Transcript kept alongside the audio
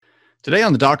Today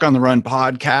on the Doc on the Run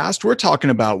podcast, we're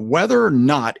talking about whether or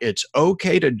not it's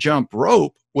okay to jump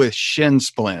rope with shin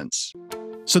splints.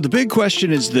 So the big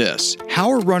question is this: how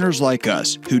are runners like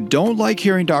us, who don't like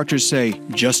hearing doctors say,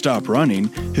 just stop running,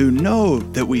 who know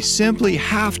that we simply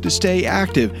have to stay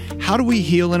active, how do we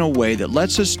heal in a way that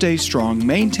lets us stay strong,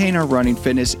 maintain our running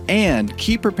fitness, and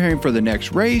keep preparing for the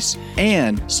next race,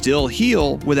 and still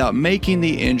heal without making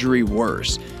the injury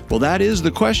worse? Well, that is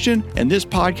the question, and this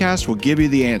podcast will give you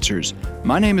the answers.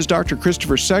 My name is Dr.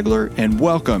 Christopher Segler, and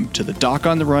welcome to the Doc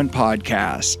on the Run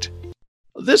podcast.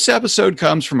 This episode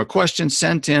comes from a question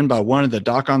sent in by one of the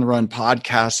Doc on the Run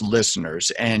podcast listeners,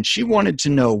 and she wanted to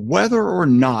know whether or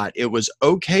not it was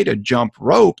okay to jump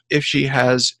rope if she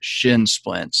has shin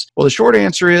splints. Well, the short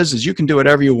answer is you can do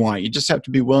whatever you want. You just have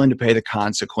to be willing to pay the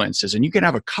consequences, and you can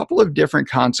have a couple of different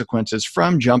consequences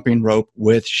from jumping rope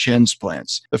with shin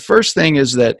splints. The first thing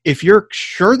is that if you're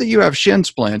sure that you have shin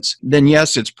splints, then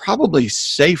yes, it's probably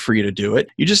safe for you to do it.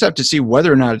 You just have to see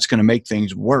whether or not it's going to make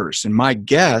things worse. And my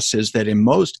guess is that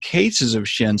in most cases of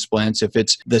shin splints, if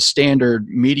it's the standard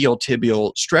medial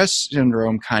tibial stress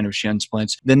syndrome kind of shin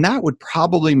splints, then that would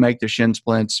probably make the shin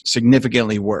splints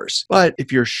significantly worse. But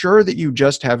if you're sure that you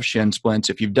just have shin splints,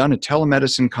 if you've done a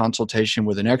telemedicine consultation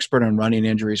with an expert on running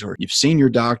injuries, or you've seen your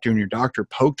doctor and your doctor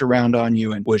poked around on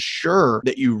you and was sure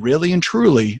that you really and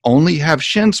truly only have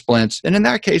shin splints, then in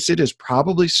that case, it is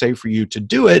probably safe for you to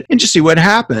do it and just see what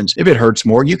happens. If it hurts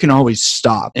more, you can always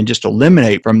stop and just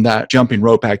eliminate from that jumping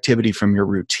rope activity from your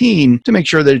routine to make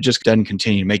sure that it just doesn't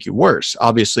continue to make you worse.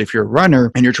 Obviously, if you're a runner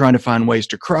and you're trying to find ways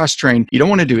to cross train, you don't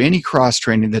want to do any cross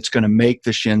training that's going to make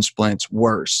the shin splints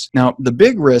worse. Now, the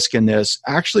big risk in this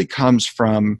actually comes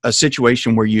from a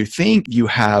situation where you think you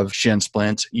have shin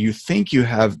splints, you think you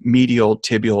have medial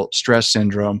tibial stress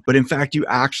syndrome, but in fact, you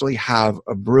actually have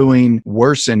a brewing,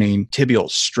 worsening tibial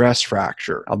stress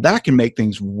fracture. Now, that can make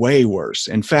things way worse.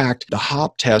 In fact, the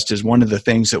HOP test is one of the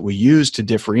things that we use to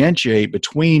differentiate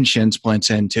between shin splints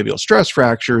and tibial stress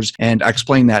fractures, and I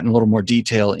explain that in a little more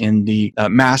detail in the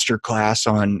master class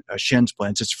on shin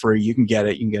splints. It's free. You can get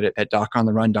it. You can get it at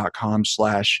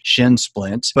docontherun.com/shin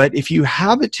splints. But if you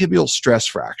have a tibial stress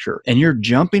fracture and you're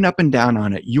jumping up and down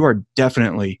on it, you are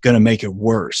definitely going to make it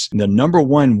worse. And the number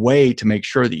one way to make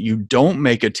sure that you don't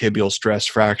make a tibial stress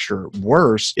fracture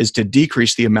worse is to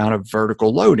decrease the amount of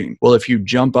vertical loading. Well, if you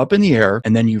jump up in the air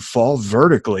and then you fall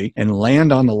vertically and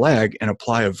land on the leg and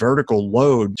apply a vertical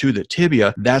load to the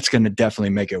tibia, that's going to definitely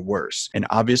make it worse. And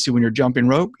obviously, when you're jumping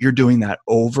rope, you're doing that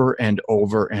over and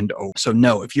over and over. So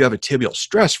no, if you have a tibial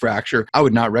stress fracture, I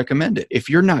would not recommend it. If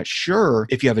you're not sure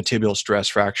if you have a tibial stress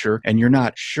fracture and you're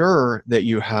not sure that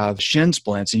you have shin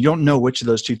splints and you don't know which of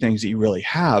those two things that you really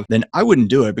have, then I wouldn't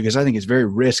do it because I think it's very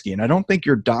risky. And I don't think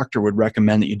your doctor would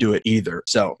recommend that you do it either.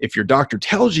 So if your doctor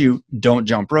tells you don't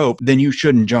jump rope, then you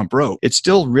shouldn't jump rope. It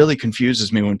still really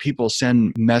confuses me when people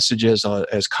send messages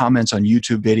as comments on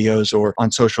YouTube videos or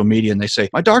on social media and they say,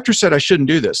 my doctor said I shouldn't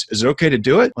do this. Is it okay to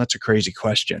do it? Well, that's a crazy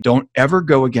question. Don't ever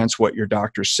go against what your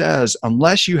doctor says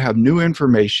unless you have new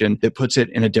information that puts it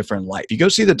in a different light. If you go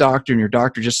see the doctor and your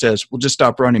doctor just says, well, just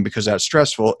stop running because that's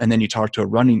stressful, and then you talk to a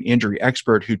running injury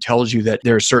expert who tells you that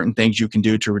there are certain things you can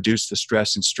do to reduce the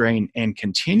stress and strain and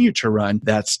continue to run,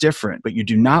 that's different. But you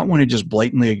do not want to just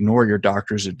blatantly ignore your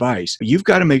doctor's advice. But you've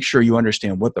got to make sure you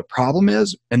understand what the problem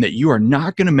is and that you are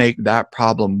not going to make that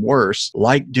problem worse,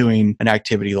 like doing an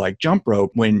activity like jump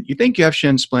rope when you think you have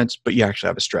shin splints, but you actually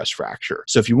have a stress fracture.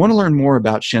 So if you want to learn more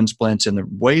about shin splints and the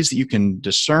ways that you can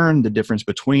discern the difference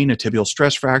between a tibial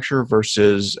stress fracture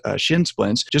versus shin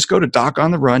splints, just go to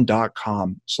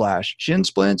docontherun.com/shin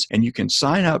splints and you can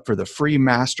sign up for the free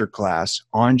masterclass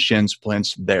on shin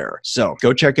splints there. So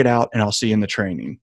go check it out and I'll see you in the training.